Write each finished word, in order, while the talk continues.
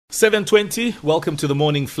7:20, welcome to the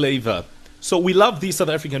Morning FLAVA. So we love these South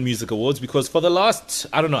African Music Awards because for the last,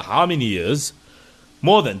 I don't know how many years,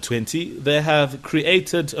 more than 20, they have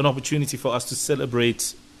created an opportunity for us to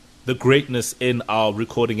celebrate the greatness in our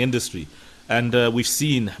recording industry. And we've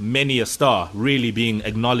seen many a star really being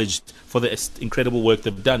acknowledged for the incredible work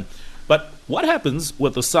they've done. But what happens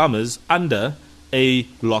with the summers under a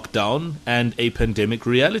lockdown and a pandemic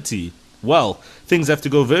reality? Well, things have to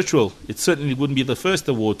go virtual. It certainly wouldn't be the first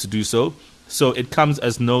award to do so, so it comes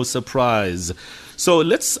as no surprise. So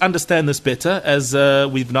let's understand this better, as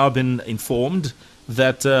we've now been informed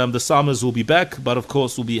that the summers will be back, but of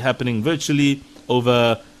course will be happening virtually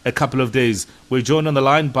over a couple of days. We're joined on the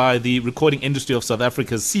line by the Recording Industry of South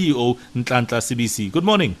Africa's CEO, Nhlanhla Sibisi. Good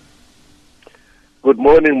morning. Good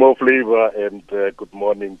morning, Mo Flavor, and good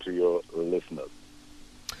morning to your listeners.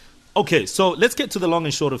 Okay, so let's get to the long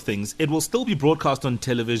and short of things. It will still be broadcast on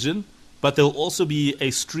television, but there'll also be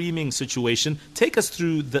a streaming situation. Take us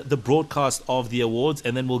through the broadcast of the awards,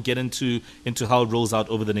 and then we'll get into how it rolls out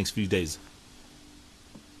over the next few days.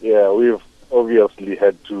 Yeah, we've obviously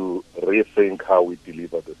had to rethink how we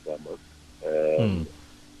deliver the summers.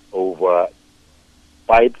 Over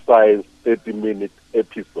bite-sized 30-minute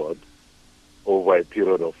episodes over a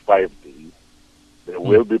period of 5 days. They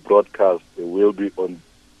will be broadcast, they will be on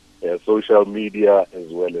social media as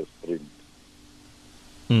well as print.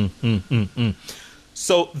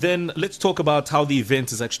 So then let's talk about how the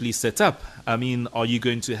event is actually set up. I mean, are you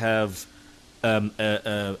going to have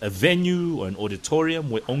a venue or an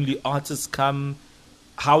auditorium where only artists come?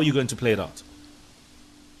 How are you going to play it out?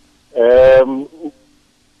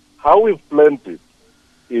 How we've planned it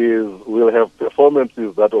is we'll have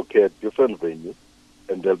performances that occur at different venues,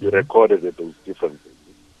 and they'll be recorded at those different venues.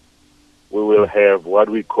 We will have what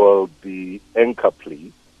we call the anchor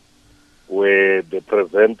play, where the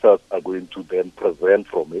presenters are going to then present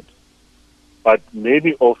from it. But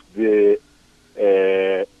many of the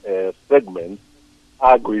segments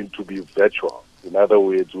are going to be virtual. In other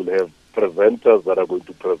words, we'll have presenters that are going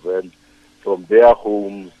to present from their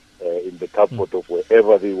homes in the comfort of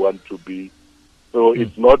wherever they want to be. So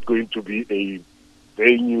it's not going to be a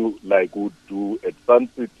venue like we do at Sun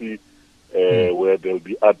City, where there'll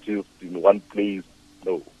be artists in one place.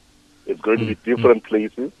 No, it's going to be different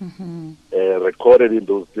places, recorded in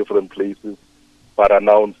those different places, but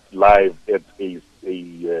announced live at a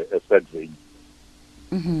set venue.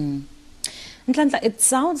 Nhlanhla, it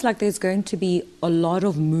sounds like there's going to be a lot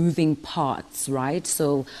of moving parts, right?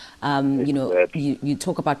 So, you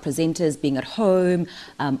talk about presenters being at home,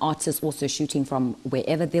 artists also shooting from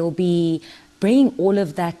wherever they'll be. Bringing all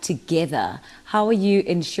of that together, how are you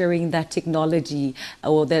ensuring that technology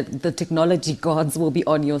or that the technology gods will be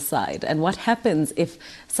on your side? And what happens if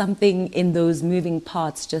something in those moving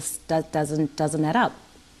parts just doesn't add up?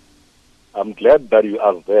 I'm glad that you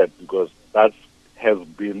asked that, because that has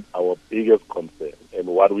been our biggest concern. And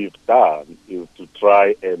what we've done is to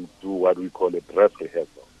try and do what we call a dress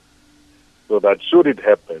rehearsal, so that should it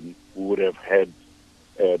happen, we would have had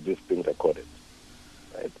this thing recorded.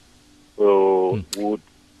 Right? So we would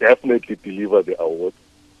definitely deliver the awards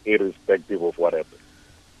irrespective of what happens.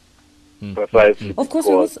 Precisely. Of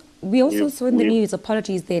course, we also saw in the news,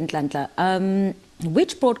 apologies there, Nhlanhla,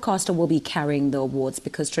 which broadcaster will be carrying the awards?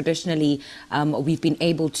 Because traditionally we've been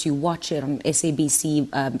able to watch it on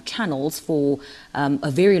SABC channels for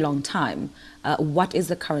a very long time. What is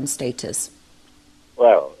the current status?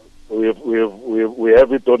 Well, we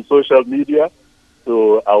have it on social media.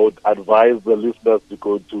 So I would advise the listeners to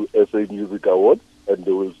go to SA Music Awards, and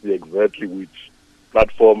they will see exactly which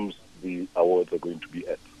platforms the awards are going to be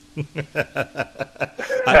at.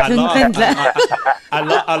 I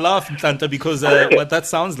laugh, Nhlanhla, because what that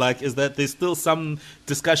sounds like is that there's still some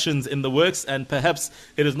discussions in the works, and perhaps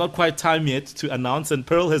it is not quite time yet to announce, and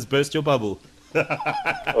Pearl has burst your bubble.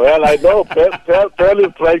 Well, I know Pearl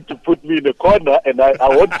is trying to put me in a corner, and I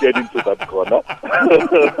won't get into that corner.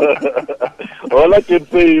 All I can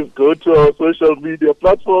say is go to our social media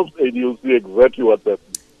platforms and you'll see exactly what's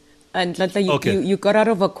happening. And Nhlanhla, you got out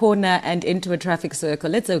of a corner and into a traffic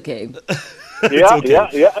circle. It's okay. Yeah.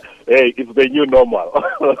 Hey, it's the new normal.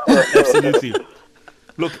 Absolutely.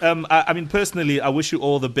 Look, I mean, personally, I wish you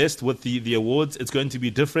all the best with the awards. It's going to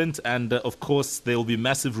be different, and of course, there will be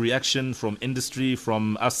massive reaction from industry,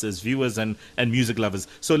 from us as viewers and music lovers.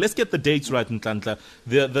 So let's get the dates right, Nhlanhla.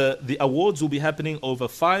 The awards will be happening over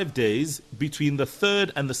 5 days between the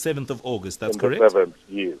 3rd and the 7th of August. That's correct? The 7th,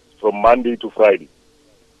 yes, from Monday to Friday.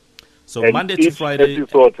 So and Monday to Friday. Each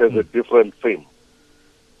episode has a different theme,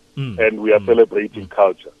 and we are celebrating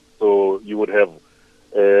culture. So you would have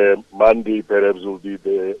Monday perhaps will be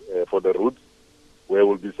for the roots. where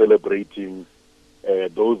we'll be celebrating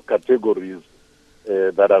those categories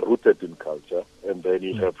that are rooted in culture. And then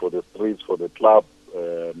you have for the streets, for the club,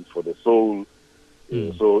 for the soul.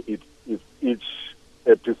 So it's each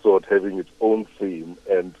episode having its own theme,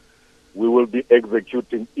 and we will be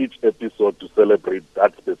executing each episode to celebrate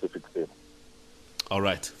that specific theme. All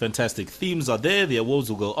right, fantastic. Themes are there. The awards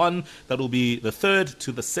will go on. That will be the 3rd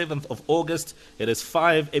to the 7th of August. It is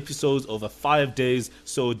 5 episodes over 5 days,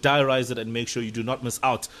 so diarize it and make sure you do not miss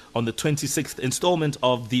out on the 26th installment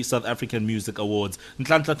of the South African Music Awards.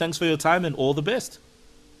 Nhlanhla, thanks for your time and all the best.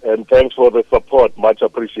 And thanks for the support. Much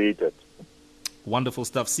appreciated. Wonderful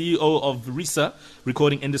stuff. CEO of RISA,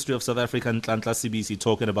 Recording Industry of South Africa, Nhlanhla Sibisi,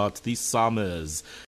 talking about the summers.